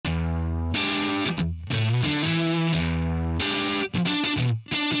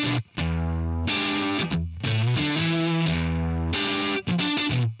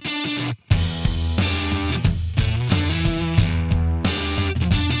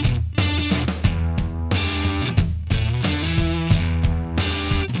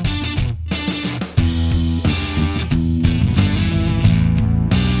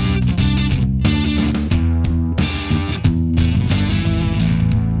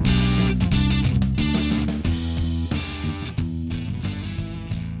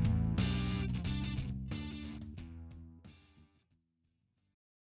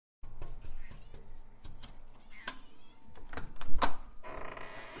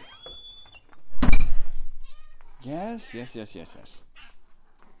Yes, yes, yes, yes, yes.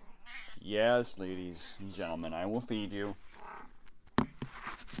 Yes, ladies and gentlemen, I will feed you. I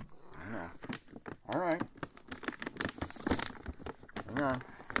know. All right. Hang on.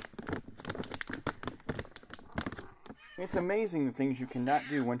 It's amazing the things you cannot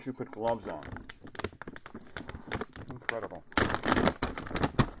do once you put gloves on. Incredible.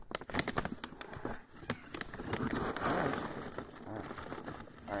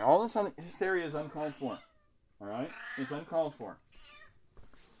 All right. All this hysteria is uncalled for. All right? It's uncalled for.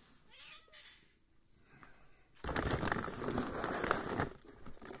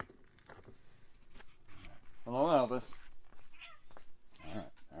 Hello, Elvis. All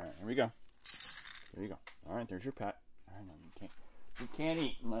right, here we go. Here you go. All right, there's your pet. I know you can't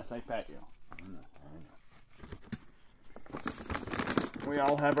eat unless I pet you. I know. We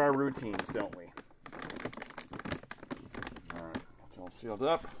all have our routines, don't we? All right, it's all sealed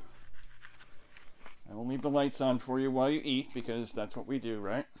up. I will leave the lights on for you while you eat because that's what we do,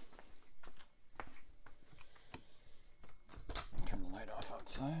 right? Turn the light off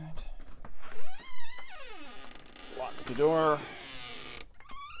outside. Lock the door.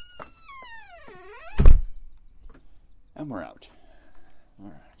 And we're out. All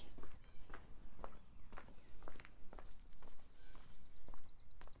right.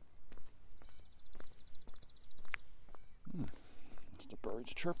 Just the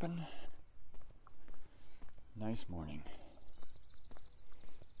birds chirping. Nice morning.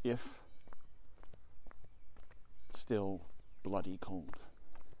 If still bloody cold.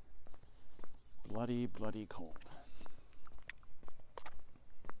 Bloody, bloody cold.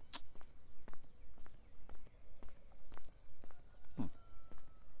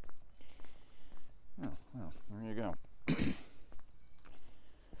 Well, there you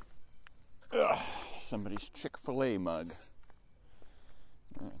go. Somebody's Chick-fil-A mug.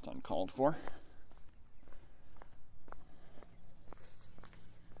 It's uncalled for.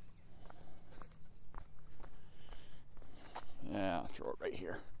 Yeah, I'll throw it right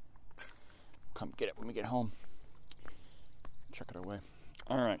here. Come get it when we get home. Chuck it away.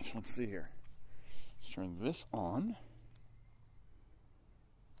 Alright, so let's see here. Let's turn this on.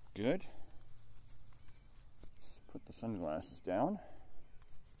 Good. Put the sunglasses down.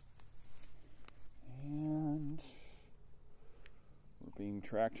 And we're being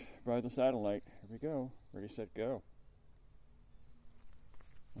tracked by the satellite. Here we go. Ready, set, go.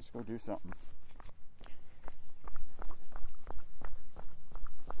 Let's go do something.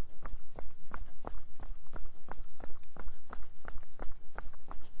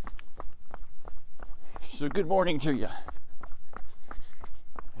 So good morning to you.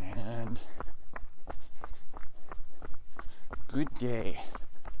 And good day.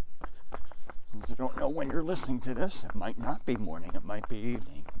 Since I don't know when you're listening to this, it might not be morning, it might be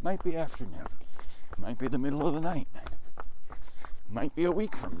evening, it might be afternoon, it might be the middle of the night, it might be a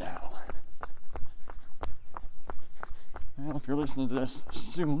week from now. Well, if you're listening to this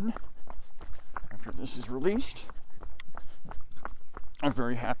soon, after this is released, a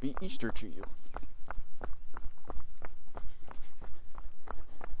very happy Easter to you.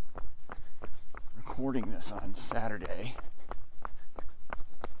 Recording this on Saturday,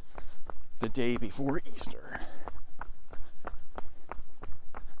 the day before Easter.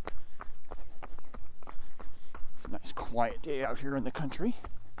 It's a nice quiet day out here in the country.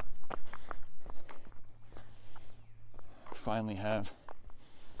 Finally have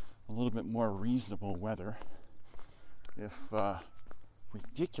a little bit more reasonable weather. If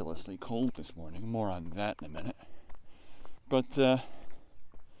ridiculously cold this morning, more on that in a minute. But at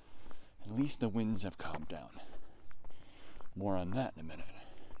least the winds have calmed down. More on that in a minute.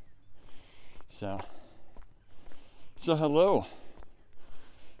 So hello,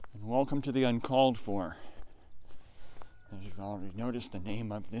 and welcome to the Uncalled For. As you've already noticed, the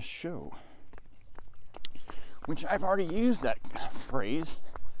name of this show, which I've already used that phrase,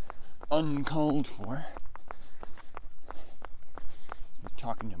 uncalled for. I'm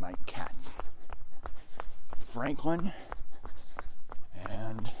talking to my cats, Franklin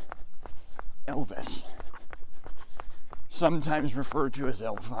and Elvis, sometimes referred to as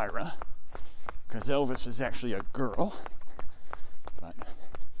Elvira, because Elvis is actually a girl, but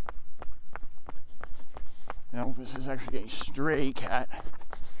Elvis is actually a stray cat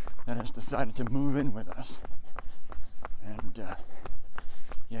that has decided to move in with us. And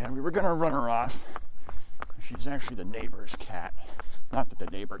yeah, we were going to run her off. She's actually the neighbor's cat. Not that the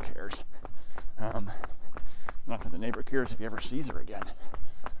neighbor cares. Not that the neighbor cares if he ever sees her again.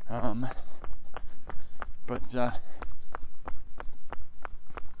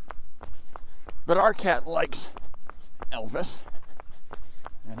 But our cat likes Elvis,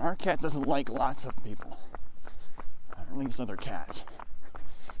 and our cat doesn't like lots of people. Franklin's other cats.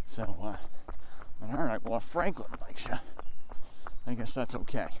 So, alright, well, if Franklin likes you, I guess that's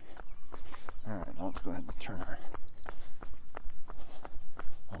okay. Alright, now let's go ahead and turn our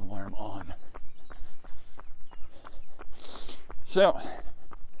alarm on. So,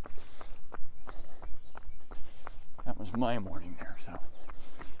 that was my morning there.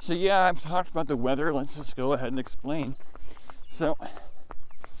 So yeah, I've talked about the weather. Let's just go ahead and explain. So,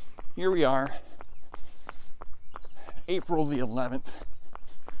 here we are, April the 11th,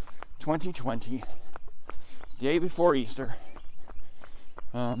 2020, day before Easter.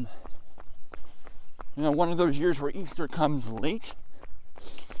 One of those years where Easter comes late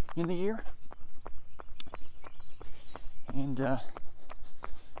in the year. And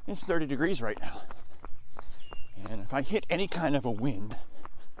it's 30 degrees right now. And if I hit any kind of a wind,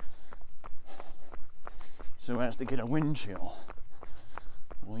 so as to get a wind chill,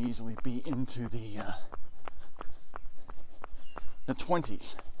 we'll easily be into the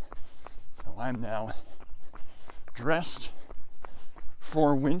 20s. So I'm now dressed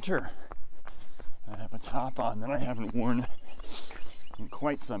for winter. I have a top on that I haven't worn in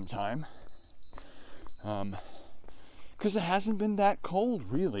quite some time. Because it hasn't been that cold,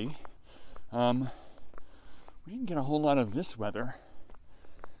 really. We didn't get a whole lot of this weather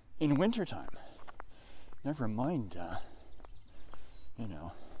in wintertime. Never mind,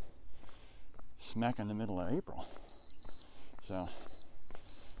 smack in the middle of April. So,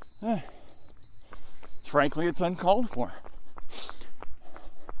 frankly, it's uncalled for.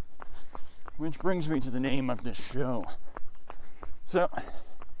 Which brings me to the name of this show. So,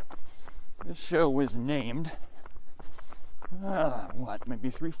 this show was named, maybe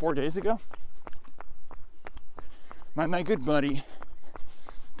 3-4 days ago? My good buddy,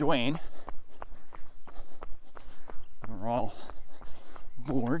 Dwayne, we're all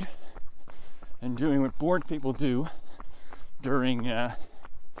bored and doing what bored people do during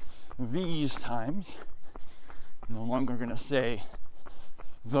these times. No longer going to say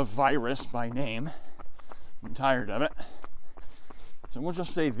the virus by name. I'm tired of it. So we'll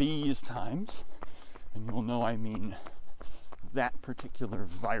just say these times, and you'll know I mean that particular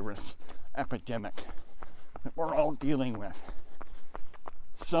virus epidemic that we're all dealing with.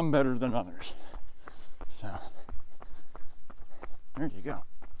 Some better than others. So, there you go.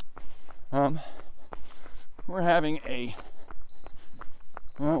 We're having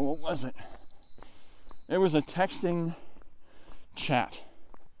what was it? It was a texting chat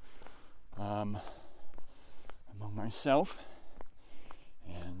among myself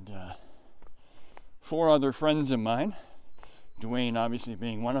and 4 other friends of mine, Dwayne obviously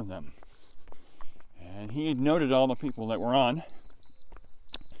being one of them. And he had noted all the people that were on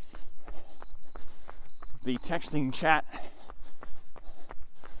the texting chat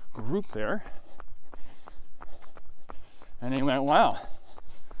group there. And he went, wow,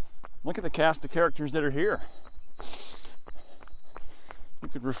 look at the cast of characters that are here. You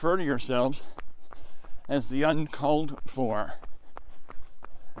could refer to yourselves as the Uncalled For,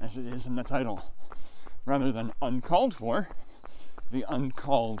 as it is in the title, rather than Uncalled For, the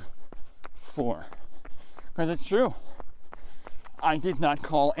Uncalled For. Because it's true. I did not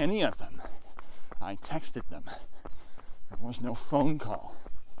call any of them. I texted them. There was no phone call.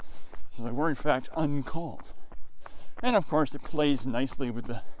 So they were in fact uncalled. And of course it plays nicely with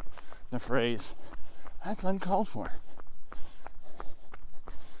the phrase, that's uncalled for.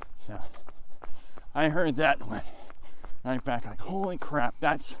 So I heard that and went right back like, holy crap,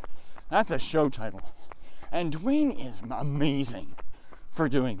 that's a show title. And Dwayne is amazing for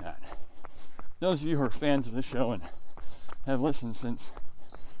doing that. Those of you who are fans of the show and have listened since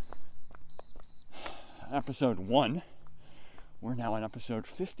episode 1, we're now on episode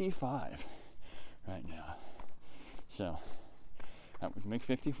 55 right now. So that would make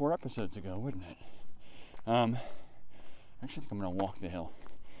 54 episodes ago, wouldn't it? Actually, I think I'm going to walk the hill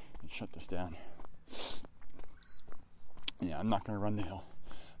and shut this down. Yeah, I'm not going to run the hill.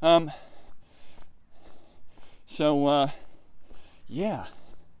 Yeah.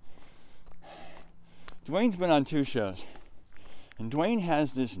 Dwayne's been on 2 shows, and Dwayne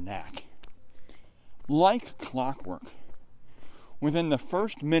has this knack. Like clockwork, within the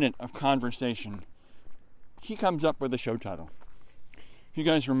first minute of conversation, he comes up with a show title. If you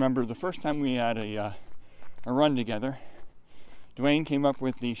guys remember, the first time we had a run together, Dwayne came up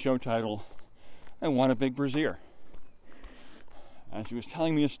with the show title, I Want a Big Brazier. As he was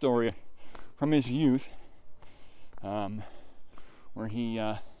telling me a story from his youth, where he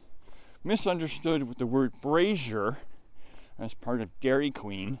misunderstood with the word brazier as part of Dairy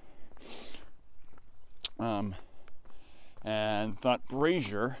Queen, and thought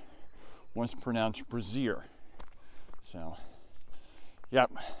brazier was pronounced brazier. So,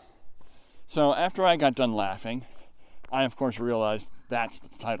 yep. So after I got done laughing, I of course realized that's the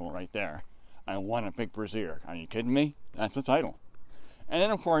title right there. I want a big brazier. Are you kidding me? That's the title. And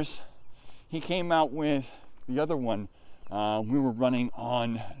then of course, he came out with the other one. We were running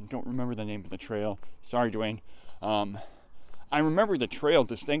on, I don't remember the name of the trail. Sorry, Dwayne. I remember the trail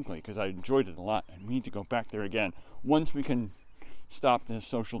distinctly because I enjoyed it a lot, and we need to go back there again once we can stop this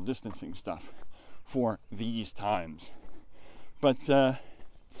social distancing stuff for these times. But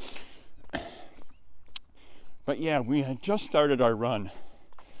yeah, we had just started our run,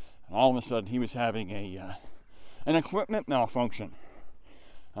 and all of a sudden he was having an equipment malfunction.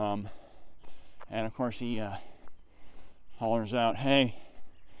 And of course he hollers out, "Hey,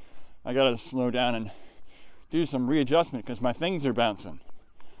 I gotta slow down and do some readjustment because my things are bouncing."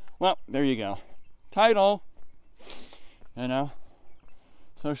 Well, there you go. Title. You know?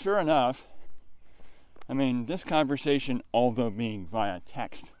 So sure enough, I mean, this conversation, although being via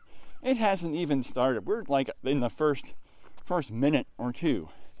text, it hasn't even started. We're like in the first minute or two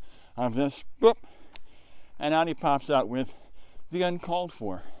of this, boop, and out he pops out with the Uncalled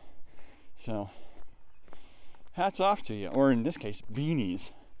For. So, hats off to you, or in this case,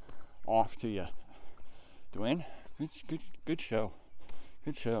 beanies off to you, Dwayne. It's good show.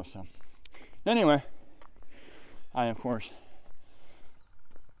 Good show. So, anyway, I of course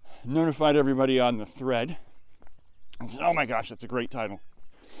notified everybody on the thread and said, "Oh my gosh, that's a great title.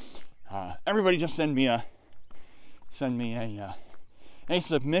 Everybody just send me a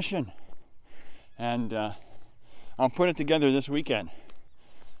submission, and I'll put it together this weekend,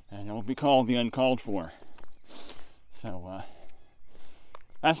 and it will be called The Uncalled For." So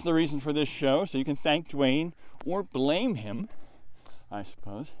that's the reason for this show. So you can thank Dwayne or blame him, I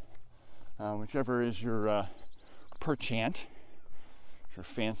suppose, whichever is your perchant, your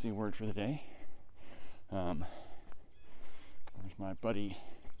fancy word for the day. There's my buddy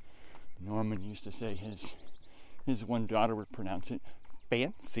Norman used to say his one daughter would pronounce it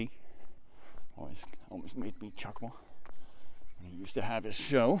fancy. Always made me chuckle. When he used to have his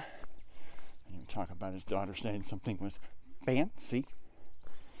show, and he would talk about his daughter saying something was fancy.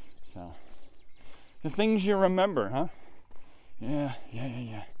 So, the things you remember, huh? Yeah.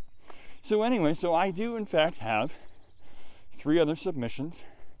 So anyway, I do in fact have 3 other submissions,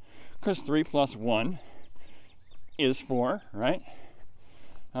 because 3 plus 1 is 4, right?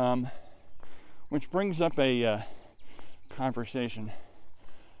 Which brings up a conversation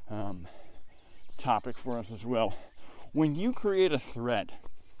topic for us as well. When you create a thread,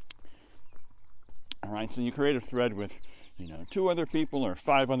 all right, so you create a thread with, 2 other people or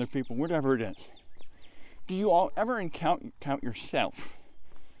 5 other people, whatever it is, do you all ever count yourself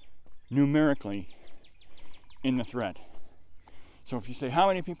numerically in the thread? So if you say, how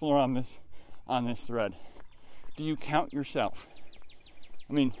many people are on this thread, do you count yourself?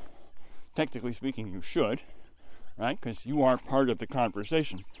 I mean, technically speaking, you should, right? Because you are part of the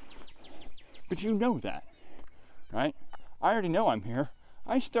conversation. But you know that, right? I already know I'm here.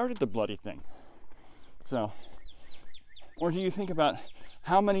 I started the bloody thing. So, or do you think about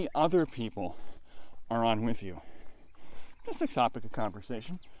how many other people are on with you? Just a topic of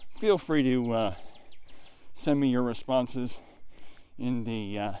conversation. Feel free to send me your responses in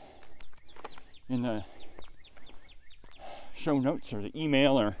the show notes or the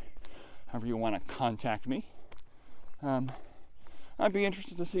email or however you want to contact me. I'd be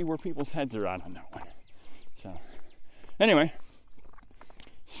interested to see where people's heads are at on that one. So, anyway,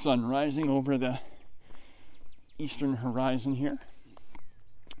 sun rising over the eastern horizon here.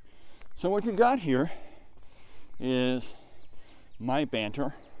 So what you got here is my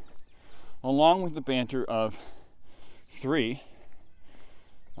banter, along with the banter of 3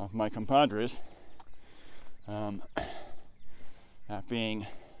 of my compadres, that being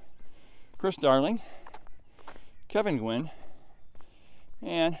Chris Darling, Kevin Gwynn,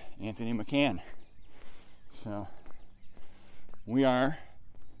 and Anthony McCann. So, we are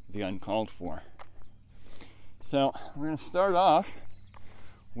the Uncalled For. So, we're going to start off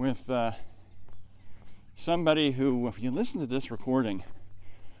with somebody who, if you listen to this recording,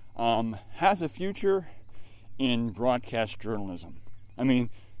 has a future in broadcast journalism. I mean,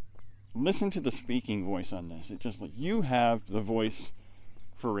 listen to the speaking voice on this. It's just like you have the voice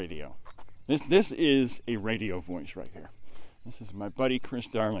for radio. This is a radio voice right here. This is my buddy Chris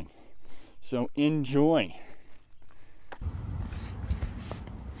Darling. So enjoy.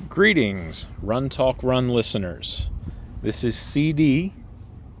 Greetings, Run Talk Run listeners. This is CD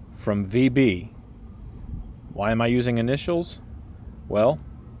from VB. Why am I using initials? Well,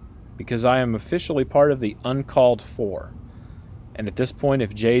 because I am officially part of the Uncalled For. And at this point,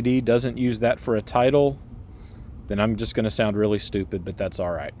 if JD doesn't use that for a title, then I'm just going to sound really stupid, but that's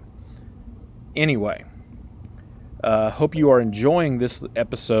all right. Anyway, hope you are enjoying this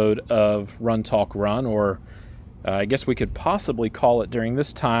episode of Run Talk Run, or I guess we could possibly call it during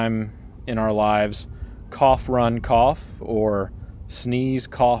this time in our lives Cough Run Cough, or Sneeze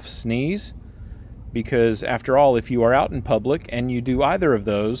Cough Sneeze, because after all, if you are out in public and you do either of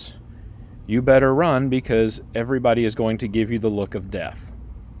those, you better run, because everybody is going to give you the look of death.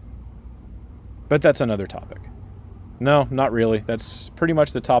 But that's another topic. No, not really. That's pretty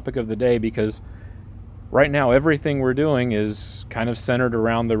much the topic of the day, because right now everything we're doing is kind of centered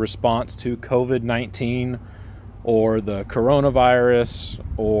around the response to COVID-19 or the coronavirus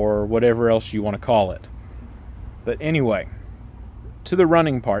or whatever else you want to call it. But anyway, to the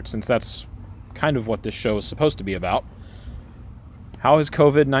running part, since that's kind of what this show is supposed to be about. How has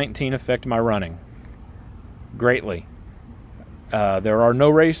COVID-19 affected my running? Greatly. There are no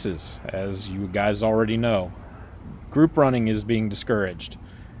races, as you guys already know. Group running is being discouraged.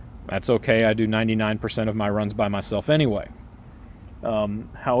 That's okay, I do 99% of my runs by myself anyway.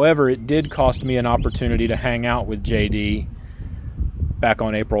 However, it did cost me an opportunity to hang out with JD back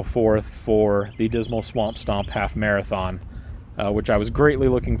on April 4th for the Dismal Swamp Stomp Half Marathon, which I was greatly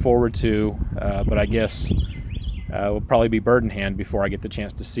looking forward to, but I guess it will probably be bird in hand before I get the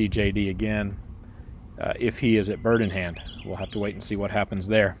chance to see JD again, if he is at bird in hand. We'll have to wait and see what happens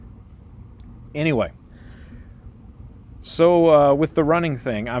there. Anyway, so with the running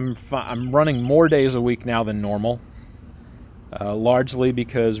thing, I'm running more days a week now than normal, largely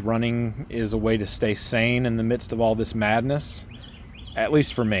because running is a way to stay sane in the midst of all this madness, at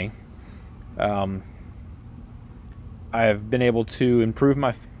least for me. I have been able to improve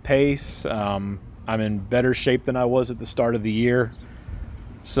my pace. I'm in better shape than I was at the start of the year.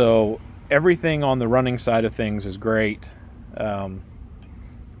 So everything on the running side of things is great.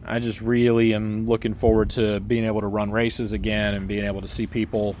 I just really am looking forward to being able to run races again and being able to see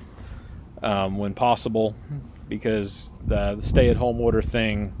people when possible, because the stay-at-home order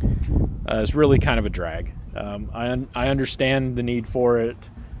thing is really kind of a drag. I understand the need for it.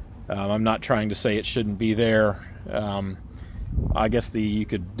 I'm not trying to say it shouldn't be there. I guess you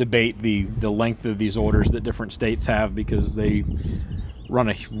could debate the length of these orders that different states have, because they run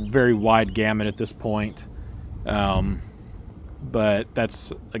a very wide gamut at this point. But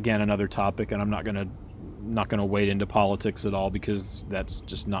that's, again, another topic, and I'm not gonna wade into politics at all, because that's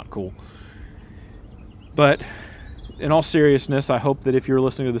just not cool. But in all seriousness, I hope that if you're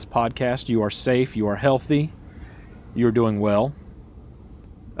listening to this podcast, you are safe, you are healthy, you're doing well.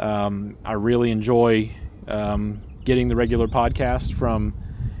 I really enjoy getting the regular podcast from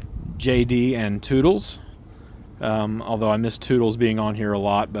JD and Toodles, although I miss Toodles being on here a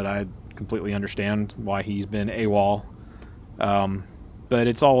lot, but I completely understand why he's been AWOL. But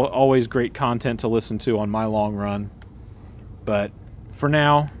it's always great content to listen to on my long run. But for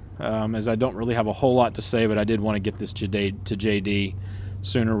now, as I don't really have a whole lot to say, but I did want to get this to JD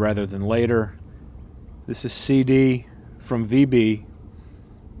sooner rather than later. This is CD from VB,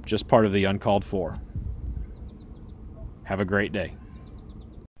 just part of the Uncalled 4. Have a great day.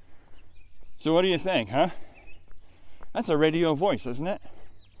 So what do you think, huh? That's a radio voice, isn't it?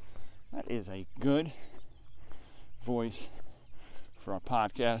 That is a good voice for a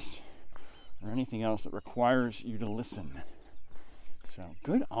podcast or anything else that requires you to listen. So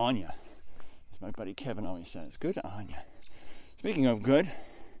good on ya, as my buddy Kevin always says. Good on ya. Speaking of good,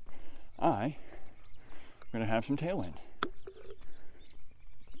 I'm going to have some tailwind.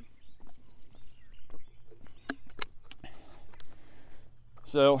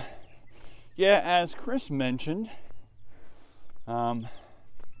 So, yeah, as Chris mentioned,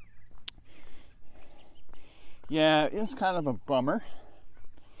 it's kind of a bummer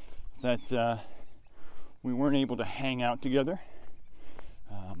that we weren't able to hang out together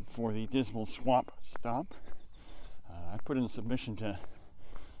for the Dismal Swamp Stomp. I put in a submission to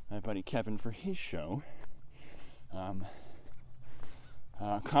my buddy Kevin for his show,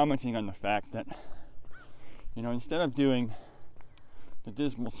 commenting on the fact that, instead of doing the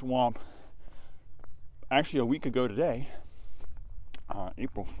Dismal Swamp actually a week ago today,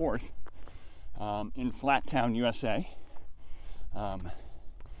 April 4th, in Flattown, USA,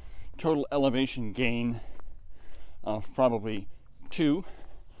 total elevation gain of probably 2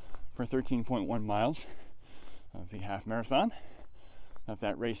 for 13.1 miles of the half marathon of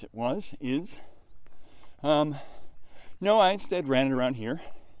that race no, I instead ran it around here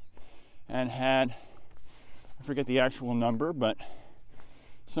and had, I forget the actual number, but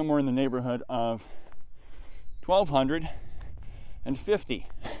somewhere in the neighborhood of 1,250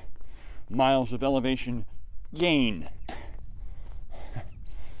 miles of elevation gain.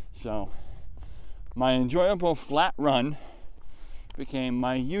 So my enjoyable flat run became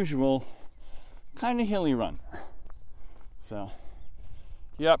my usual kind of hilly run. So,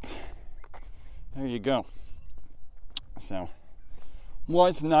 yep, there you go. So,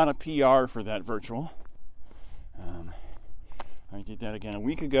 was not a PR for that virtual. I did that again a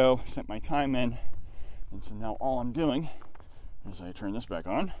week ago, sent my time in, and so now all I'm doing is I turn this back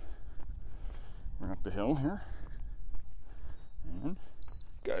on, run up the hill here, and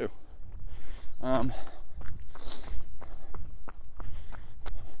go.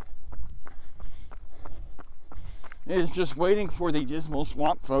 It is just waiting for the Dismal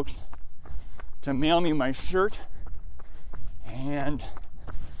Swamp folks to mail me my shirt and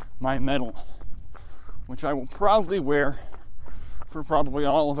my medal, which I will proudly wear for probably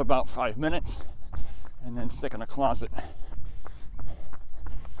all of about 5 minutes and then stick in a closet.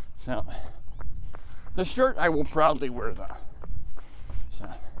 So, the shirt I will proudly wear though. So,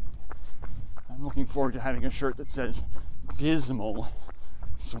 I'm looking forward to having a shirt that says Dismal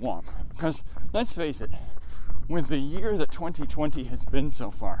Swamp. Because, let's face it, with the year that 2020 has been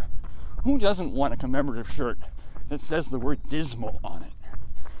so far, who doesn't want a commemorative shirt that says the word dismal on it?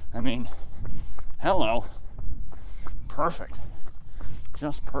 I mean, hello. Perfect.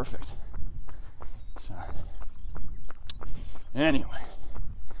 Just perfect. So, anyway.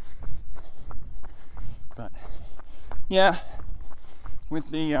 But, yeah, with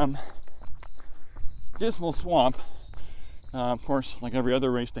the Dismal Swamp, of course, like every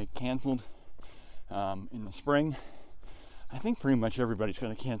other race, they canceled in the spring. I think pretty much everybody's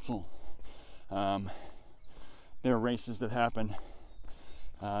going to cancel their races that happen.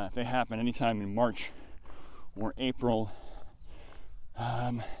 If they happen anytime in March or April,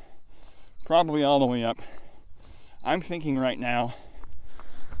 probably all the way up. I'm thinking right now,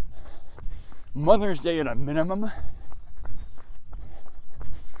 Mother's Day at a minimum,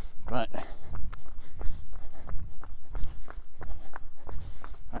 but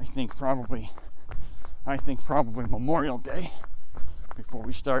I think probably Memorial Day before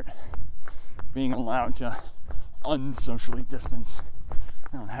we start being allowed to unsocially distance.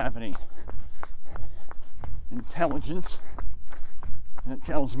 I don't have any intelligence that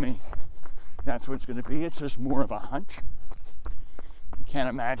tells me that's what it's going to be. It's just more of a hunch. I can't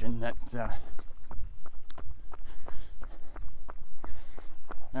imagine that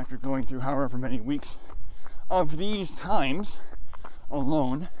after going through however many weeks of these times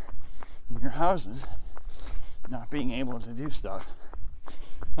alone in your houses, not being able to do stuff,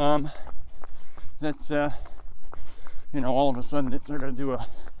 that all of a sudden they're going to do a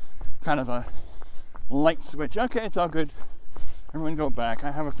kind of a light switch. Okay, it's all good. Everyone go back.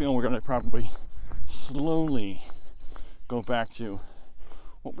 I have a feeling we're going to probably slowly go back to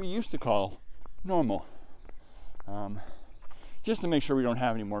what we used to call normal. Just to make sure we don't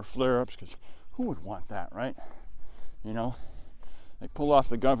have any more flare-ups, because who would want that, right? They pull off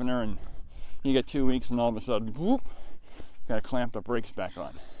the governor and you get 2 weeks and all of a sudden, whoop, got to clamp the brakes back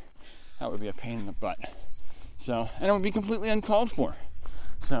on. That would be a pain in the butt. So, and it would be completely uncalled for.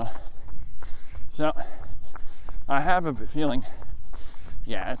 So I have a feeling,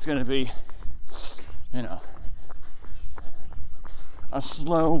 yeah, it's going to be, a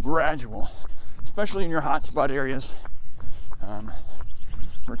slow, gradual, especially in your hotspot areas,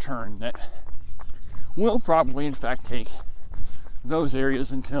 return that will probably, in fact, take those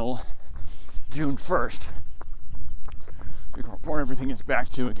areas until June 1st before everything is back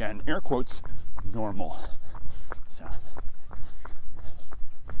to, again, air quotes, normal. So,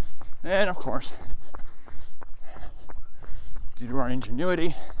 and of course, due to our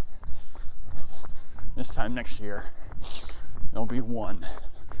ingenuity, this time next year, there'll be 1,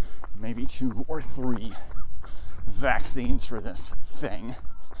 maybe 2 or 3 vaccines for this thing.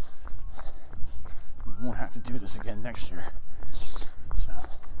 We won't have to do this again next year. So,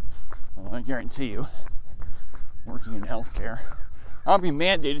 although I guarantee you, working in healthcare, I'll be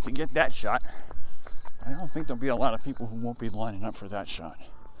mandated to get that shot. I don't think there'll be a lot of people who won't be lining up for that shot.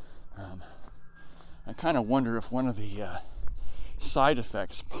 I kind of wonder if one of the side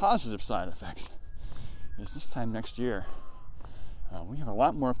effects, positive side effects, is this time next year, we have a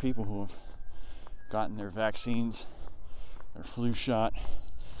lot more people who have gotten their vaccines, their flu shot,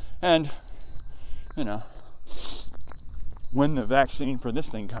 and, when the vaccine for this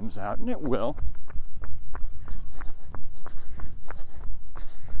thing comes out, and it will,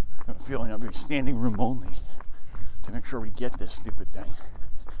 I have a feeling it'll be standing room only to make sure we get this stupid thing.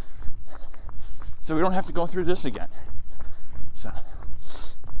 So we don't have to go through this again. So,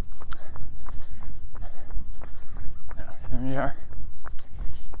 there we are.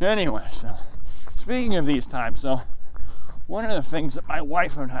 Anyway, so, speaking of these times, so, one of the things that my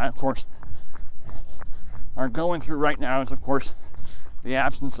wife and I, of course, are going through right now is, of course, the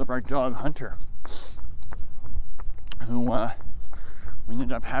absence of our dog Hunter, who we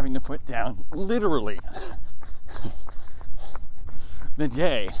ended up having to put down literally the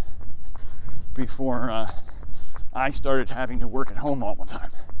day before I started having to work at home all the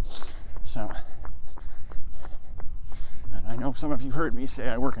time. So, and I know some of you heard me say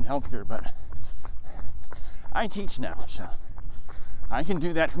I work in healthcare, but I teach now, so I can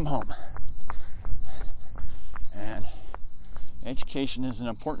do that from home. And education is an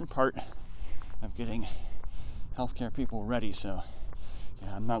important part of getting healthcare people ready, so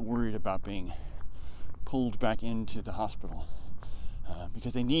yeah, I'm not worried about being pulled back into the hospital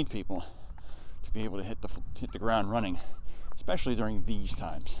because they need people to be able to hit the ground running, especially during these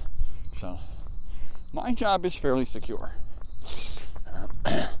times. So my job is fairly secure.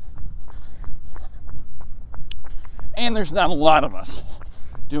 And there's not a lot of us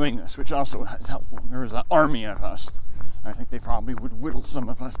doing this, which also is helpful. There's an army of us. I think they probably would whittle some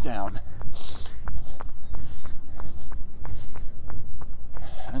of us down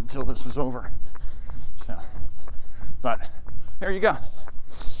until this was over. So, but there you go.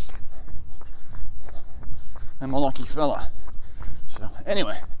 I'm a lucky fella. So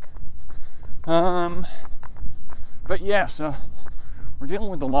anyway, but yeah, so we're dealing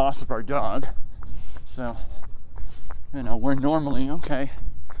with the loss of our dog. So, you know, we're normally okay.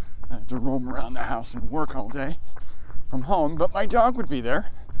 I have to roam around the house and work all day from home, but my dog would be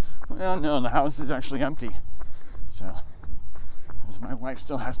there. Well, no, the house is actually empty. So, because my wife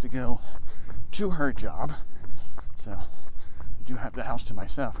still has to go to her job, so I do have the house to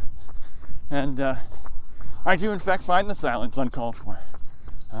myself. And I do, in fact, find the silence uncalled for.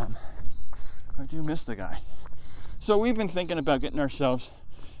 I do miss the guy. So we've been thinking about getting ourselves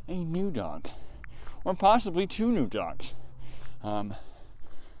a new dog, or possibly 2 new dogs.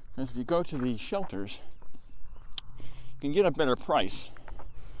 Because if you go to the shelters, you can get a better price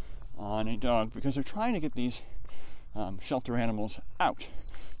on a dog because they're trying to get these shelter animals out.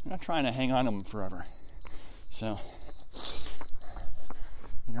 They're not trying to hang on to them forever. So,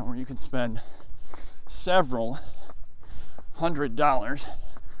 you know, where you can spend several $100s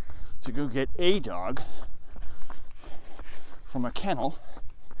to go get a dog from a kennel,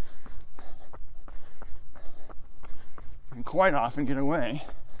 you can quite often get away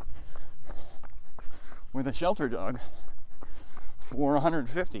with a shelter dog for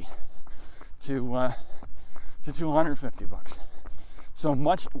 $150 to $250. So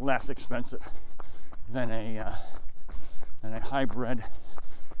much less expensive than a hybrid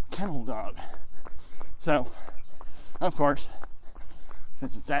kennel dog. So, of course,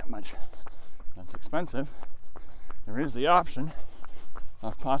 since it's that much less expensive, there is the option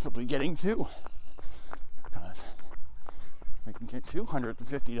of possibly getting 2, because we can get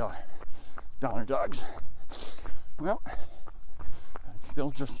 $250 dogs. Well, it's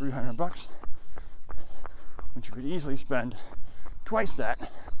still just $300, which you could easily spend twice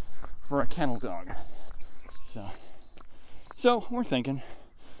that for a kennel dog. So we're thinking.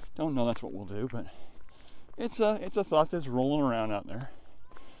 Don't know that's what we'll do, but it's a thought that's rolling around out there.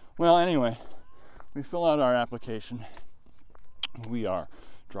 Well, anyway, we fill out our application. We are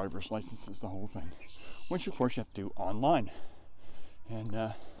driver's licenses, the whole thing, which of course you have to do online.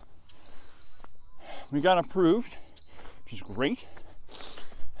 And we got approved, which is great.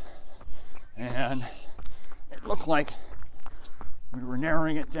 And it looked like we were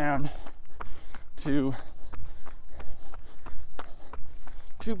narrowing it down to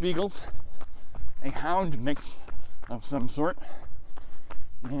 2 beagles, a hound mix of some sort,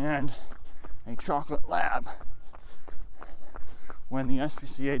 and a chocolate lab. When the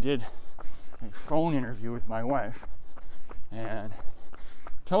SPCA did a phone interview with my wife and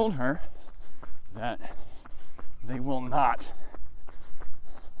told her that they will not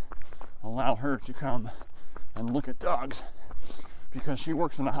allow her to come and look at dogs because she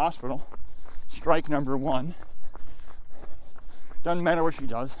works in a hospital. Strike number 1. Doesn't matter what she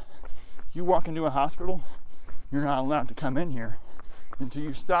does. You walk into a hospital, you're not allowed to come in here until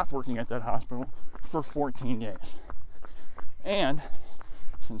you stop working at that hospital for 14 days. And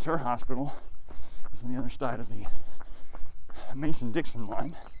since her hospital is on the other side of the Mason-Dixon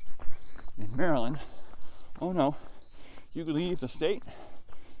line in Maryland, oh no, you leave the state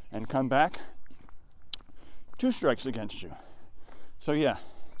and come back, 2 strikes against you. So yeah,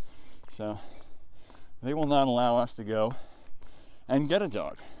 so they will not allow us to go and get a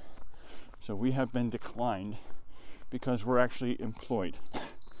dog. So we have been declined because we're actually employed.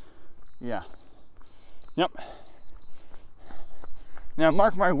 Yeah. Yep. Now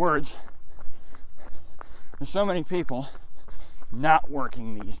mark my words, there's so many people not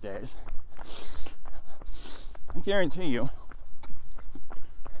working these days I guarantee you,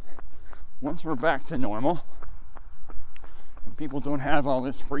 once we're back to normal, and people don't have all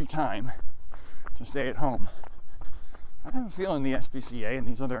this free time to stay at home, I have a feeling the SPCA and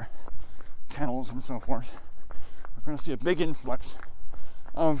these other kennels and so forth are going to see a big influx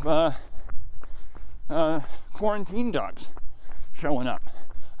of quarantine dogs showing up.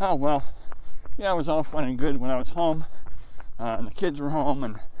 Oh, well, yeah, it was all fun and good when I was home, and the kids were home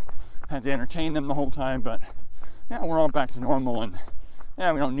and had to entertain them the whole time, but yeah, we're all back to normal, and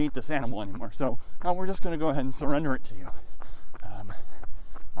yeah, we don't need this animal anymore, so we're just going to go ahead and surrender it to you.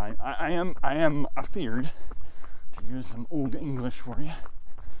 I am afeared, to use some old English for you,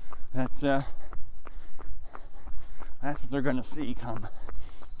 that that's what they're going to see come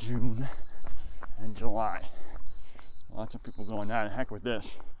June and July. Lots of people going, nah, heck with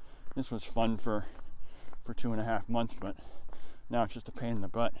this. This was fun for 2.5 months, but now it's just a pain in the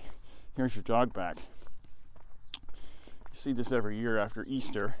butt. Here's your dog back. You see this every year after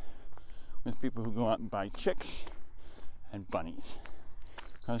Easter with people who go out and buy chicks and bunnies.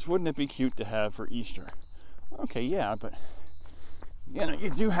 Because wouldn't it be cute to have for Easter? Okay, yeah, but you know, you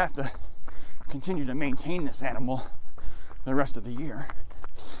do have to continue to maintain this animal the rest of the year.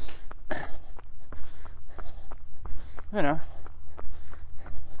 You know,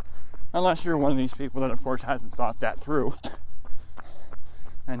 unless you're one of these people that, of course, hasn't thought that through,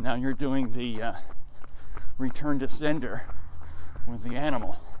 and now you're doing the return to sender with the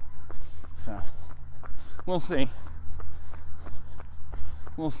animal. So we'll see.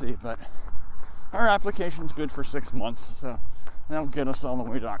 But our application's good for 6 months, so that'll get us all the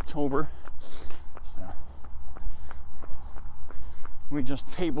way to October. So we just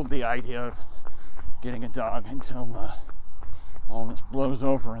tabled the idea of getting a dog until all this blows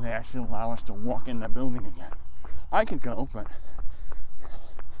over and they actually allow us to walk in the building again. I could go, but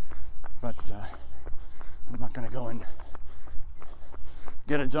I'm not going to go and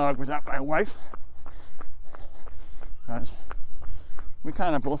get a dog without my wife, because we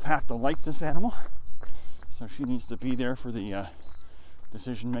kind of both have to like this animal, so she needs to be there for the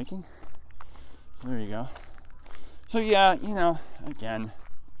decision making. So there you go. So yeah, you know, again,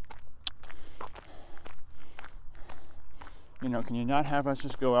 you know, can you not have us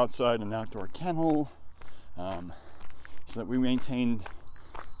just go outside an outdoor kennel so that we maintain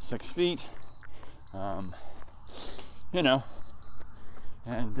 6 feet, you know,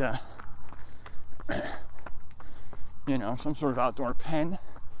 and you know, some sort of outdoor pen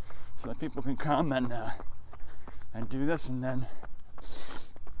so that people can come and do this, and then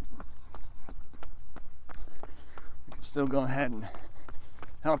we can still go ahead and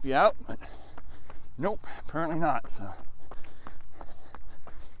help you out, but nope, apparently not. So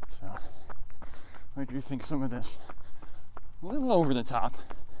I do think some of this a little over the top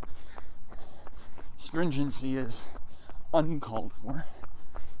stringency is uncalled for,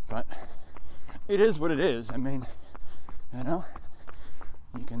 but it is what it is. I mean, you know,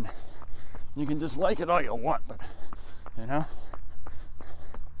 you can dislike it all you want, but you know,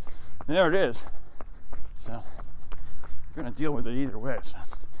 there it is. So we're gonna deal with it either way. So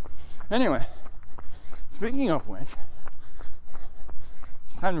anyway, speaking of which,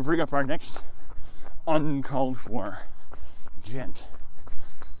 it's time to bring up our next uncalled for gent,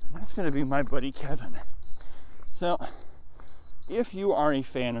 and that's going to be my buddy Kevin. So if you are a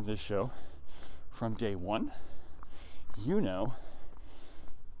fan of this show from day one, you know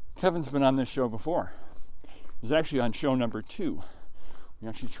Kevin's been on this show before. He was actually on show number 2. We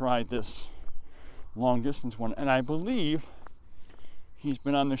actually tried this long distance one, and I believe he's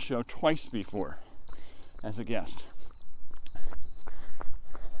been on this show twice before as a guest.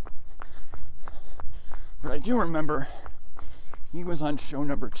 But I do remember he was on show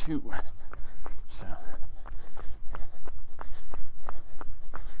number 2. So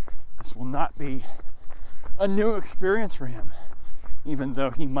this will not be a new experience for him, even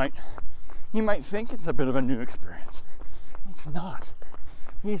though he might think it's a bit of a new experience. It's not.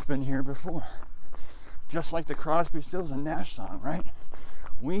 He's been here before. Just like the Crosby, Stills, and Nash song, right?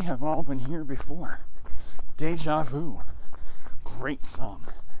 We have all been here before. Deja vu. Great song.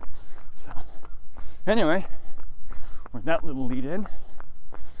 So anyway, with that little lead in,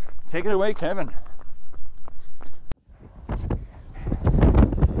 take it away, Kevin.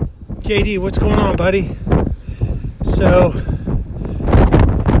 JD, what's going on, buddy? So,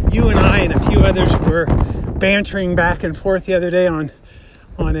 you and I and a few others were bantering back and forth the other day on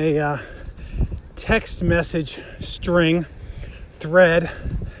a text message string thread,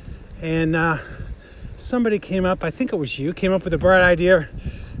 and somebody came up, I think it was you, came up with a bright idea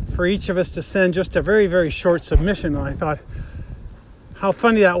for each of us to send just a very, very short submission. And I thought how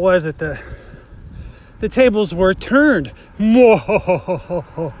funny that was that the the tables were turned.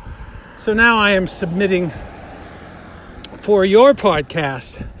 So now I am submitting for your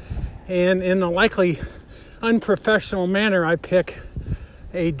podcast. And in a likely unprofessional manner, I pick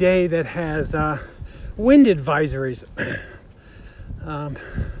a day that has wind advisories.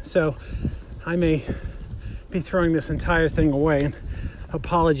 So I may be throwing this entire thing away. And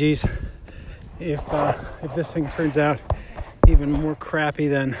apologies if this thing turns out even more crappy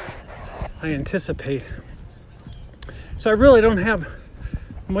than I anticipate. So I really don't have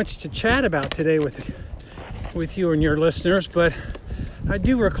much to chat about today with you and your listeners, but I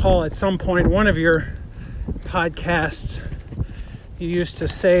do recall at some point one of your podcasts you used to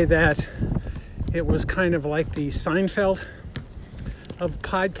say that it was kind of like the Seinfeld of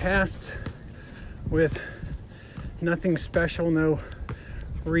podcasts, with nothing special, no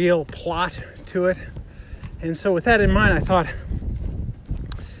real plot to it. And so with that in mind, I thought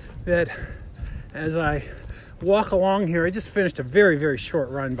that as I walk along here, I just finished a very, very short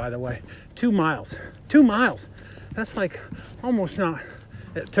run, by the way. 2 miles. 2 miles. That's like almost not,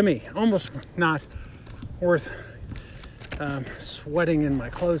 to me, almost not worth sweating in my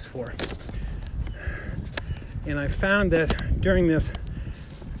clothes for. And I found that during this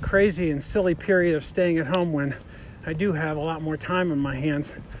crazy and silly period of staying at home, when I do have a lot more time on my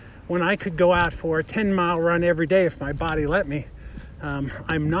hands, when I could go out for a 10-mile run every day if my body let me,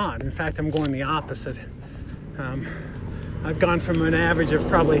 I'm not. In fact, I'm going the opposite. I've gone from an average of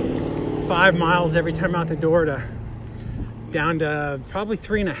probably 5 miles every time out the door to down to probably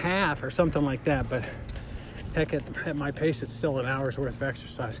 3.5 or something like that. But heck, at my pace, it's still an hour's worth of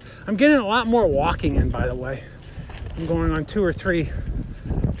exercise. I'm getting a lot more walking in, by the way. I'm going on 2 or 3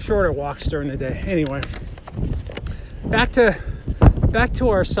 shorter walks during the day. Anyway, back to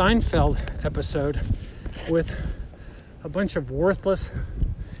our Seinfeld episode with a bunch of worthless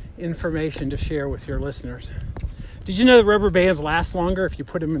information to share with your listeners. Did you know that rubber bands last longer if you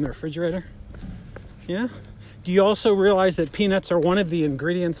put them in the refrigerator? Yeah? Do you also realize that peanuts are one of the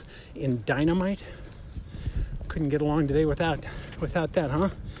ingredients in dynamite? Couldn't get along today without that, huh?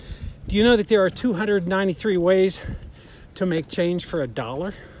 Do you know that there are 293 ways to make change for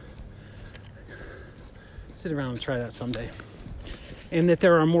 $1? Sit around and try that someday. And that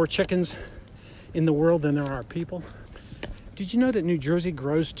there are more chickens in the world than there are people. Did you know that New Jersey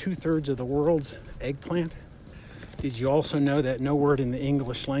grows 2/3 of the world's eggplant? Did you also know that no word in the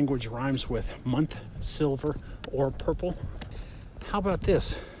English language rhymes with month, silver, or purple? How about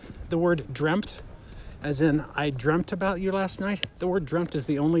this? The word dreamt, as in I dreamt about you last night. The word dreamt is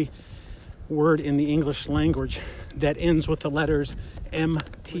the only word in the English language that ends with the letters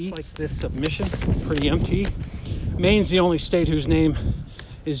MT. Looks like this submission, pretty empty. Maine's the only state whose name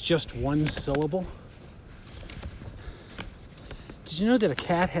is just one syllable. Did you know that a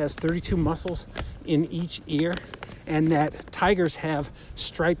cat has 32 muscles in each ear, and that tigers have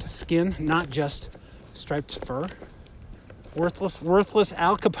striped skin, not just striped fur? Worthless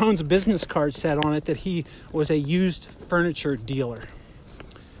Al Capone's business card said on it that he was a used furniture dealer.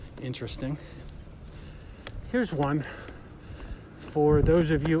 Interesting. Here's one for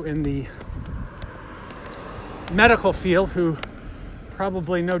those of you in the medical field who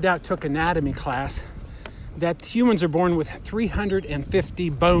probably no doubt took anatomy class, that humans are born with 350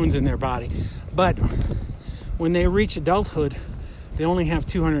 bones in their body, but when they reach adulthood, they only have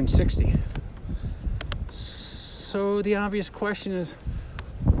 260. So the obvious question is,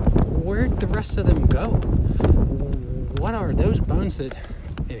 where'd the rest of them go? What are those bones that...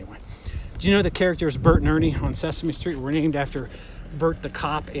 Anyway, do you know the characters Bert and Ernie on Sesame Street were named after Bert the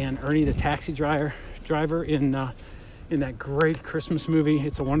cop and Ernie the taxi driver in that great Christmas movie,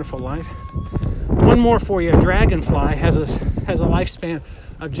 It's a Wonderful Life? One more for you. A dragonfly has a lifespan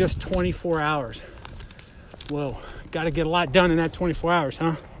of just 24 hours. Whoa, got to get a lot done in that 24 hours,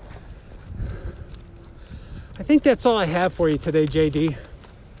 huh? I think that's all I have for you today, JD.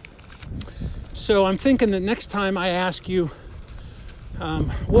 So I'm thinking that next time I ask you,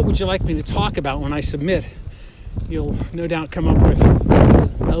 what would you like me to talk about when I submit, you'll no doubt come up with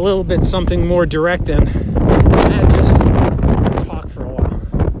a little bit something more direct than just talk for a while.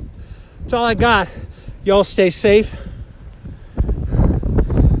 That's all I got. Y'all stay safe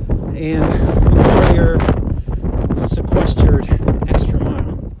and enjoy your sequestered extra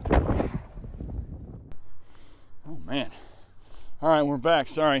mile. Oh man. All right, we're back.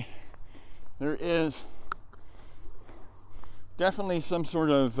 Sorry. There is definitely some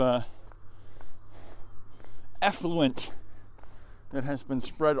sort of effluent that has been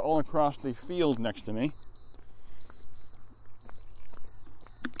spread all across the field next to me.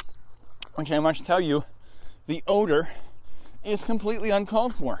 Okay, I must tell you, the odor is completely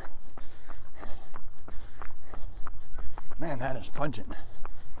uncalled for. Man, that is pungent.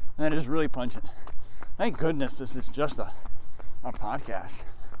 That is really pungent. Thank goodness this is just a podcast.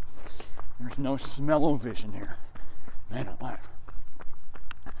 There's no smell-o-vision here. Man alive.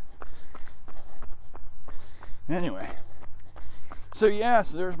 Anyway, so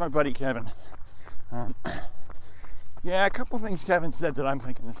there's my buddy Kevin. A couple things Kevin said that I'm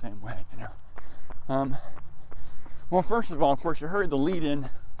thinking the same way, Well, first of all, of course, you heard the lead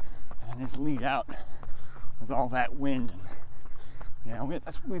in and his lead out with all that wind. And,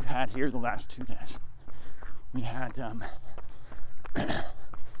 that's what we've had here the last 2 days. We had,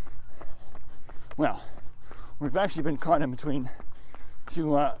 we've actually been caught in between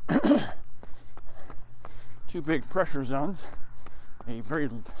two big pressure zones. A very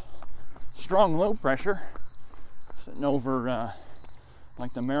strong low pressure sitting over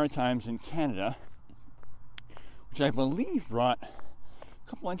like the Maritimes in Canada, which I believe brought a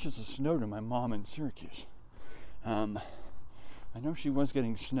couple inches of snow to my mom in Syracuse. I know she was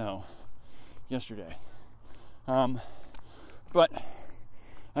getting snow yesterday. But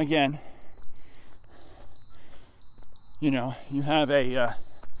again, you have a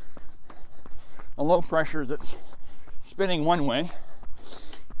low pressure that's spinning one way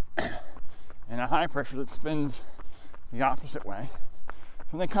and a high pressure that spins the opposite way.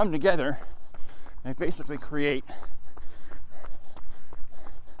 When they come together, they basically create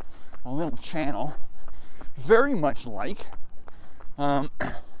a little channel, very much like a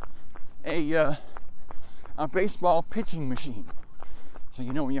baseball pitching machine. So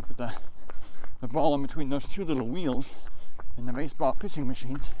when you put the ball in between those two little wheels in the baseball pitching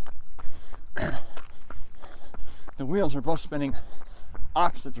machines, the wheels are both spinning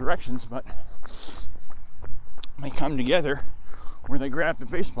opposite directions, but they come together where they grab the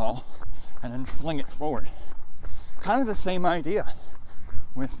baseball and then fling it forward. Kind of the same idea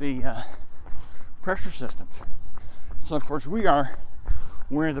with the pressure systems. So of course we are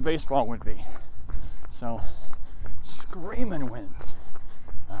where the baseball would be. So screaming winds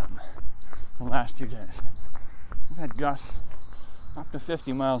the last 2 days. We've had gusts up to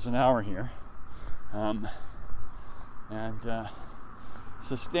 50 miles an hour here. And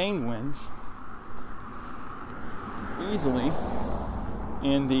sustained winds easily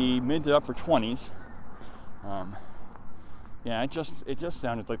in the mid to upper 20s. It just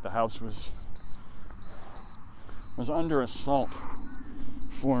sounded like the house was under assault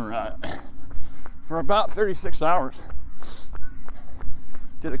for about 36 hours.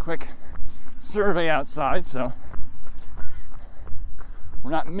 Did a quick survey outside, so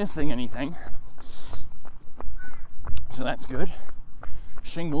we're not missing anything. So that's good.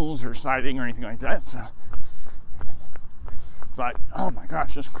 Shingles or siding or anything like that. But oh my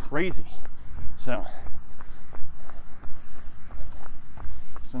gosh, just crazy. So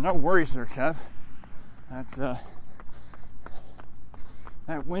no worries there, Kev.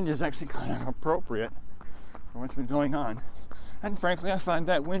 That wind is actually kind of appropriate for what's been going on. And frankly, I find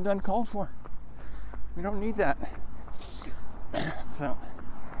that wind uncalled for. We don't need that. So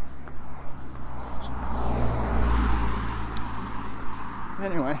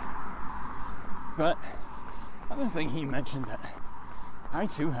anyway, but another thing he mentioned that I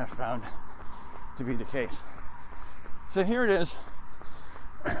too have found to be the case. So here it is.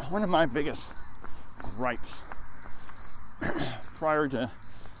 One of my biggest gripes prior to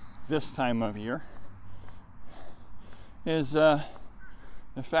this time of year is the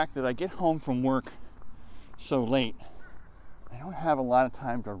fact that I get home from work so late, I don't have a lot of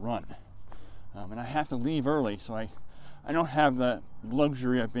time to run. And I have to leave early, so I don't have the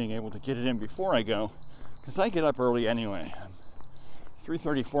luxury of being able to get it in before I go, because I get up early anyway,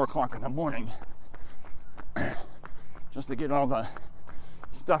 3:30, 4 o'clock in the morning, just to get all the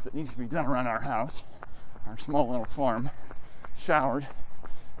stuff that needs to be done around our house, our small little farm, showered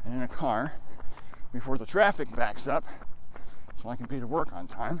and in a car before the traffic backs up, so I can be to work on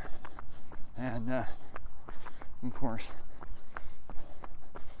time. And of course,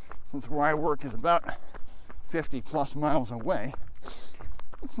 since where I work is about 50 plus miles away,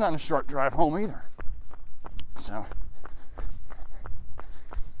 it's not a short drive home either. So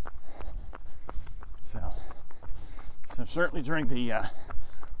certainly during the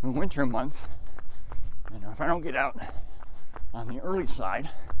winter months, if I don't get out on the early side,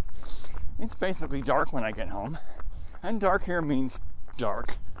 it's basically dark when I get home. And dark here means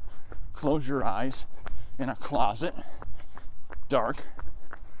dark. Close your eyes in a closet. Dark.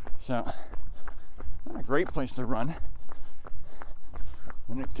 So not a great place to run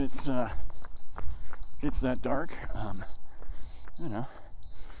when it gets that dark.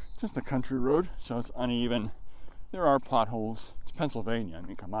 Just a country road, so it's uneven. There are potholes. It's Pennsylvania. I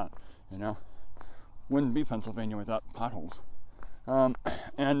mean, come on, Wouldn't be Pennsylvania without potholes.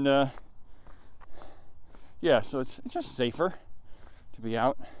 Yeah, so it's just safer to be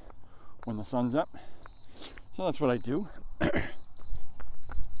out when the sun's up. So that's what I do.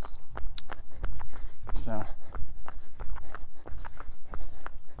 So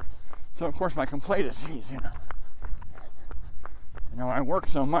of course my complaint is, geez, I work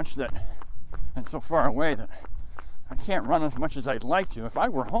so much and so far away that I can't run as much as I'd like to. If I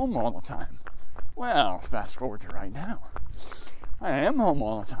were home all the time, well, fast forward to right now, I am home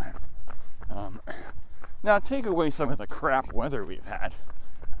all the time. Now take away some of the crap weather we've had,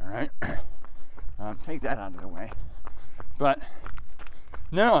 all right? Take that out of the way. But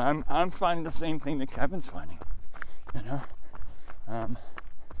no, I'm finding the same thing that Kevin's finding.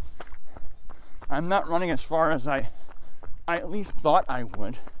 I'm not running as far as I at least thought I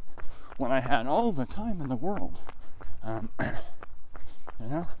would when I had all the time in the world. I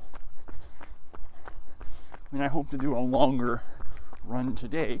mean, I hope to do a longer run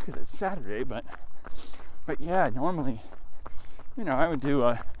today because it's Saturday, but yeah, normally, I would do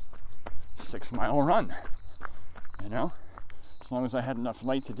a 6-mile run, as long as I had enough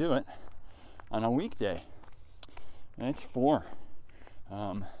light to do it on a weekday. And it's 4.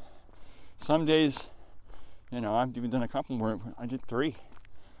 Some days, I've even done a couple where I did 3.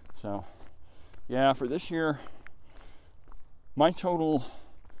 So, yeah, for this year, my total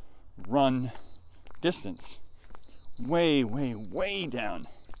run distance way, way, way down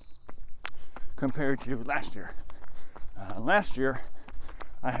compared to last year. Last year,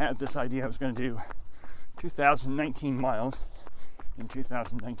 I had this idea I was going to do 2,019 miles in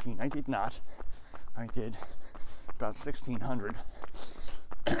 2019. I did not. I did about 1,600.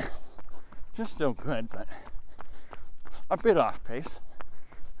 Just still good, but a bit off pace.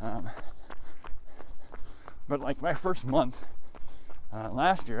 But like my first month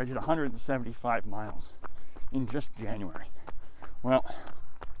last year, I did 175 miles in just January. Well,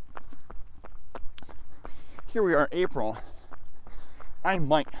 here we are, April. I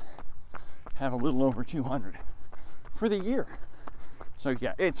might have a little over 200 for the year. So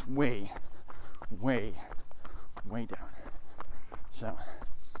yeah, it's way, way, way down. So,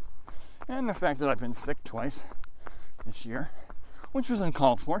 and the fact that I've been sick twice this year, which was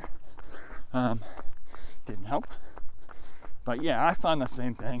uncalled for, didn't help. But yeah, I found the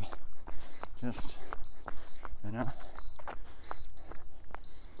same thing. Just,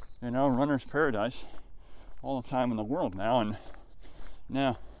 runner's paradise all the time in the world now, and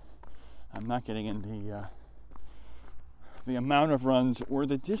now I'm not getting in the amount of runs or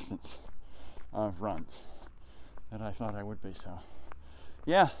the distance of runs that I thought I would be. So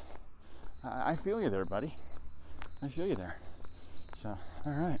yeah, I feel you there, buddy. I feel you there. So,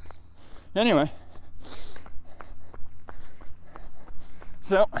 all right. Anyway,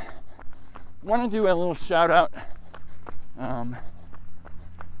 so want to do a little shout out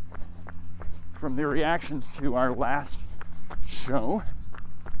from the reactions to our last show,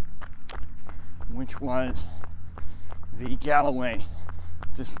 which was the Galloway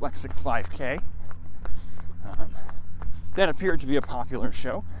Dyslexic 5K. That appeared to be a popular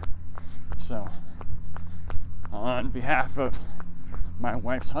show. So, on behalf of my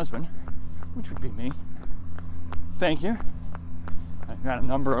wife's husband, which would be me, thank you. I got a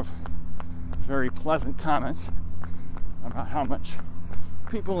number of very pleasant comments about how much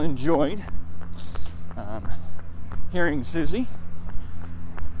people enjoyed hearing Susie,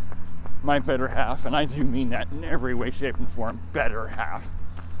 my better half, and I do mean that in every way, shape, and form, better half.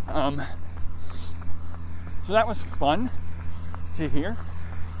 So that was fun to hear,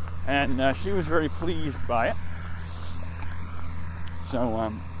 and she was very pleased by it.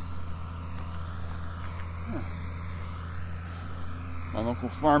 So, my local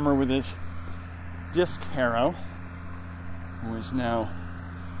farmer with his disc harrow, who is now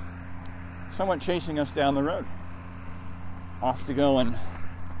somewhat chasing us down the road, off to go and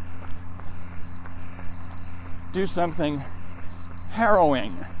do something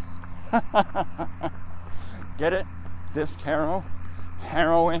harrowing. Get it? Disc harrow?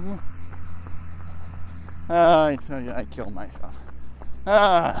 Harrowing? I tell you, I killed myself.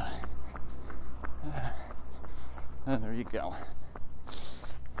 There you go.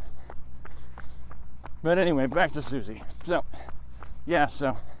 But anyway, back to Susie. So, yeah,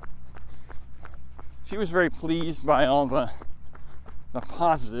 so she was very pleased by all the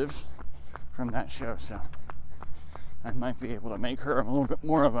positives from that show, so I might be able to make her a little bit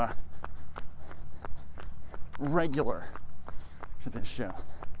more of a regular to this show,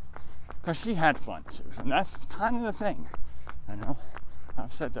 because she had fun too, and that's kind of the thing. I know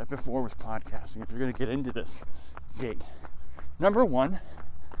I've said that before with podcasting. If you're going to get into this gig, number one,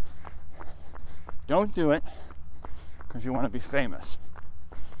 don't do it because you want to be famous.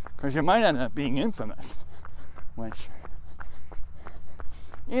 Because you might end up being infamous, which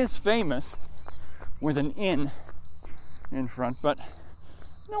is famous with an in front, but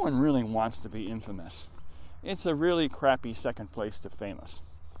no one really wants to be infamous. It's a really crappy second place to famous.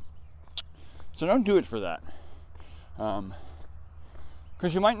 So don't do it for that.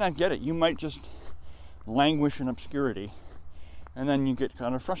 Because you might not get it. You might just languish in obscurity, and then you get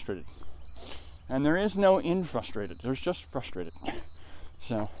kind of frustrated. And there is no in frustrated. There's just frustrated.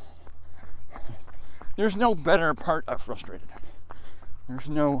 So there's no better part of frustrated. There's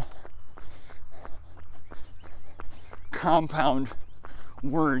no compound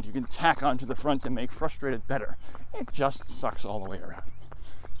word you can tack onto the front to make frustrated better. It just sucks all the way around.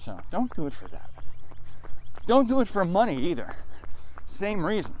 So don't do it for that. Don't do it for money either. Same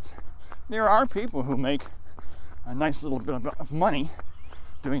reasons. There are people who make a nice little bit of money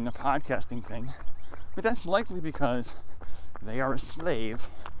doing the podcasting thing, but that's likely because they are a slave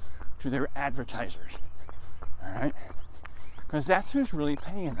to their advertisers. Alright? Because that's who's really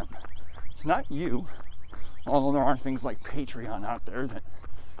paying them. It's not you. Although there are things like Patreon out there that,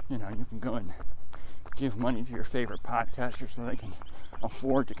 you can go and give money to your favorite podcasters so they can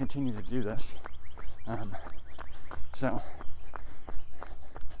afford to continue to do this. So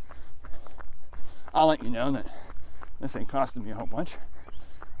I'll let you know that this ain't costing me a whole bunch.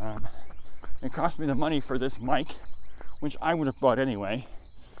 It cost me the money for this mic, which I would have bought anyway,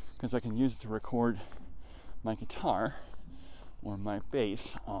 because I can use it to record my guitar or my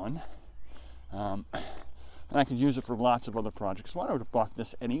bass on. And I could use it for lots of other projects. So I would have bought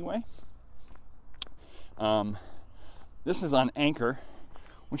this anyway. This is on Anchor,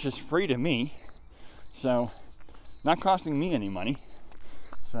 which is free to me. So not costing me any money.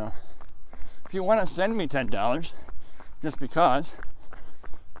 So if you want to send me $10 just because,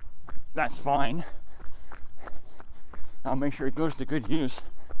 that's fine. I'll make sure it goes to good use.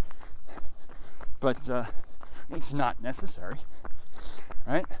 But it's not necessary,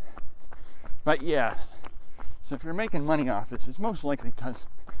 right? But yeah, so if you're making money off this, it's most likely because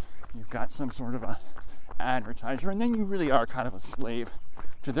you've got some sort of a advertiser, and then you really are kind of a slave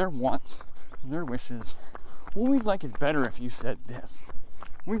to their wants, their wishes. Well, we'd like it better if you said this.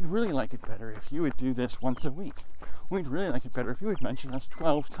 We'd really like it better if you would do this once a week. We'd really like it better if you would mention us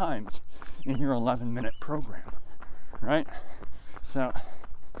 12 times in your 11-minute program, right? So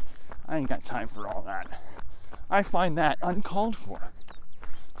I ain't got time for all that. I find that uncalled for.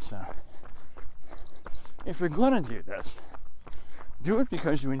 So if you're gonna do this, do it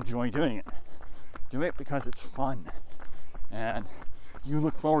because you enjoy doing it. Do it because it's fun and you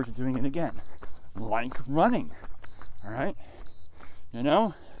look forward to doing it again. Like running, all right?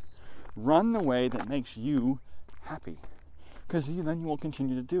 Run the way that makes you happy, because then you will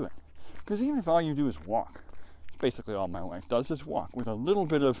continue to do it. Because even if all you do is walk, it's basically all my wife does is walk with a little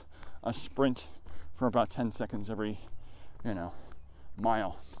bit of a sprint for about 10 seconds every,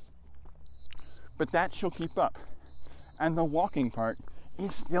 mile. But that she'll keep up. And the walking part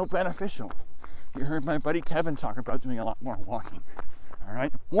is still beneficial. You heard my buddy Kevin talk about doing a lot more walking. All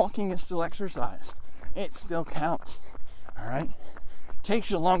right? Walking is still exercise. It still counts. All right?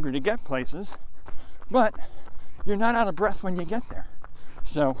 Takes you longer to get places, but you're not out of breath when you get there.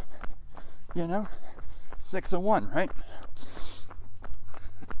 So, 6 of 1, right?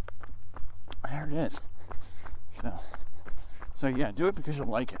 There it is. So yeah, do it because you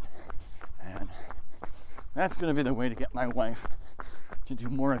like it. And that's going to be the way to get my wife to do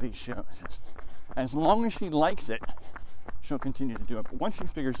more of these shows. As long as she likes it, she'll continue to do it. But once she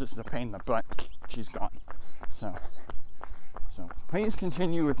figures this is a pain in the butt, she's gone. So please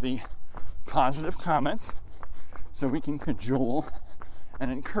continue with the positive comments so we can cajole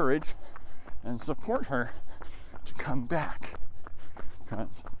and encourage and support her to come back.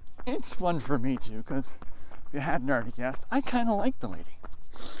 Because it's fun for me too, because if you hadn't already guessed, I kind of like the lady.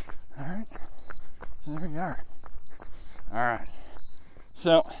 Alright? So there we are. Alright.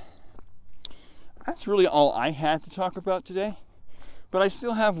 So that's really all I had to talk about today. But I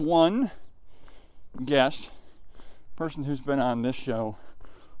still have one guest, person who's been on this show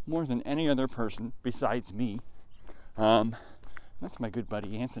more than any other person besides me. That's my good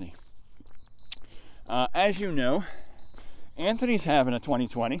buddy Anthony. As you know, Anthony's having a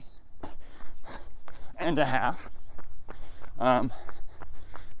 2020 and a half. I'm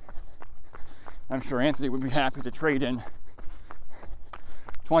sure Anthony would be happy to trade in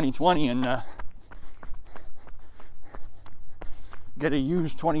 2020 and get a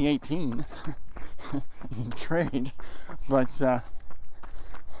used 2018 in trade, but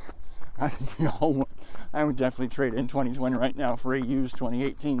I think I would definitely trade in 2020 right now for a used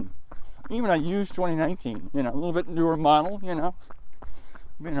 2018. even a used 2019, a little bit newer model,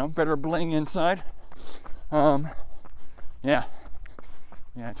 better bling inside. Yeah,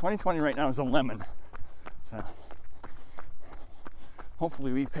 2020 right now is a lemon. So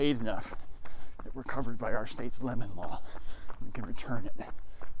hopefully we paid enough that we're covered by our state's lemon law. We can return it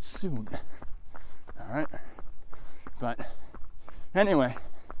soon. All right. But anyway,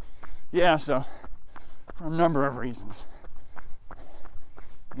 yeah, so for a number of reasons,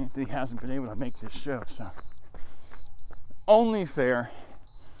 Anthony hasn't been able to make this show, so only fair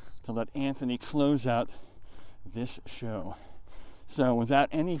to let Anthony close out this show. So without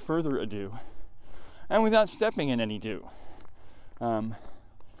any further ado, and without stepping in any dew,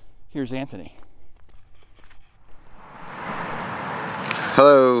 here's Anthony.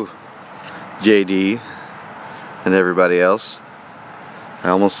 Hello, JD and everybody else. I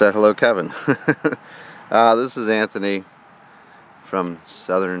almost said hello, Kevin. This is Anthony from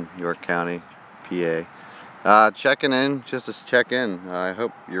Southern York County, PA. Checking in, just to check in. I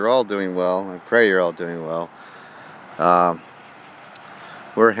hope you're all doing well. I pray you're all doing well.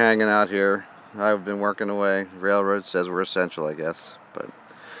 We're hanging out here. I've been working away. Railroad says we're essential, I guess. But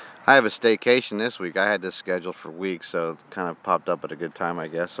I have a staycation this week. I had this scheduled for weeks, so it kind of popped up at a good time, I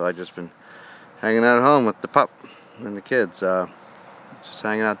guess. So I just been hanging out at home with the pup and the kids. Just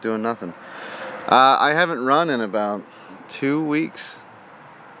hanging out doing nothing. I haven't run in about 2 weeks,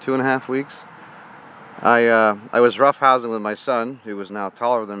 2.5 weeks. I was roughhousing with my son, who was now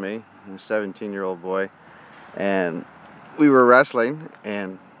taller than me, a 17-year-old boy, and we were wrestling,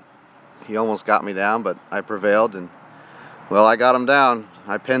 and he almost got me down, but I prevailed, and well, I got him down.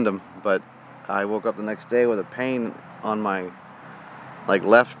 I pinned him, but I woke up the next day with a pain on my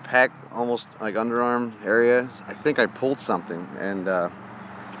left pec, almost like underarm area. I think I pulled something, and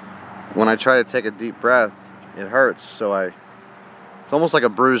when I try to take a deep breath, it hurts. So it's almost like a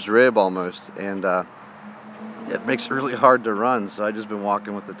bruised rib almost, and it makes it really hard to run. So I just been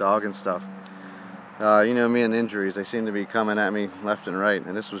walking with the dog and stuff. You know me and injuries, they seem to be coming at me left and right,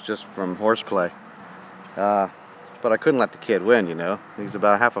 and this was just from horseplay. But I couldn't let the kid win, He's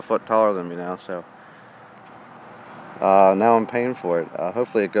about half a foot taller than me now, so now I'm paying for it.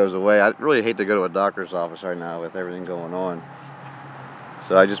 Hopefully it goes away. I really hate to go to a doctor's office right now with everything going on.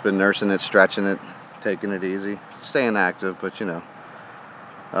 So I just been nursing it, stretching it, taking it easy, staying active, but there's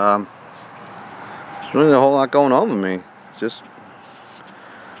really a whole lot going on with me. Just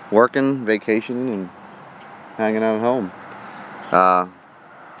working, vacationing, and hanging out at home.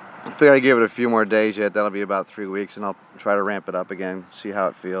 I figure I give it a few more days yet. That'll be about 3 weeks, and I'll try to ramp it up again, see how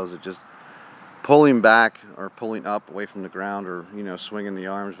it feels. It just pulling back or pulling up away from the ground, or swinging the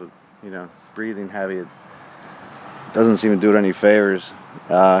arms with breathing heavy. It doesn't seem to do it any favors.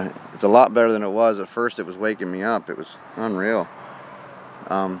 It's a lot better than it was. At first it was waking me up. It was unreal.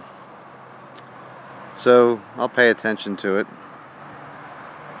 So I'll pay attention to it.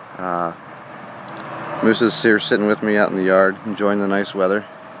 Moose is here sitting with me out in the yard, enjoying the nice weather.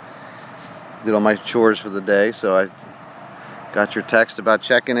 Did all my chores for the day, so I got your text about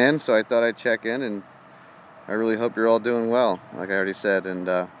checking in, so I thought I'd check in, and I really hope you're all doing well, like I already said. And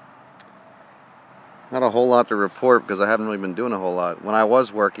not a whole lot to report because I haven't really been doing a whole lot. When I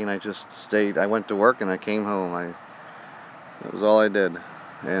was working, I just stayed. I went to work and I came home. That was all I did.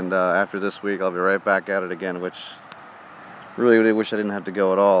 And after this week, I'll be right back at it again, which really wish I didn't have to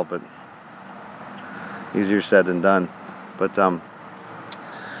go at all, but easier said than done. But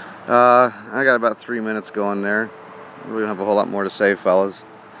I got about 3 minutes going there. We don't have a whole lot more to say, fellas,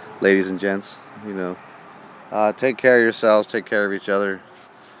 ladies and gents. Take care of yourselves, take care of each other,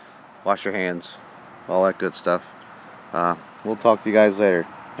 wash your hands, all that good stuff. We'll talk to you guys later.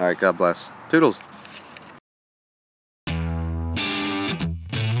 All right, God bless. Toodles.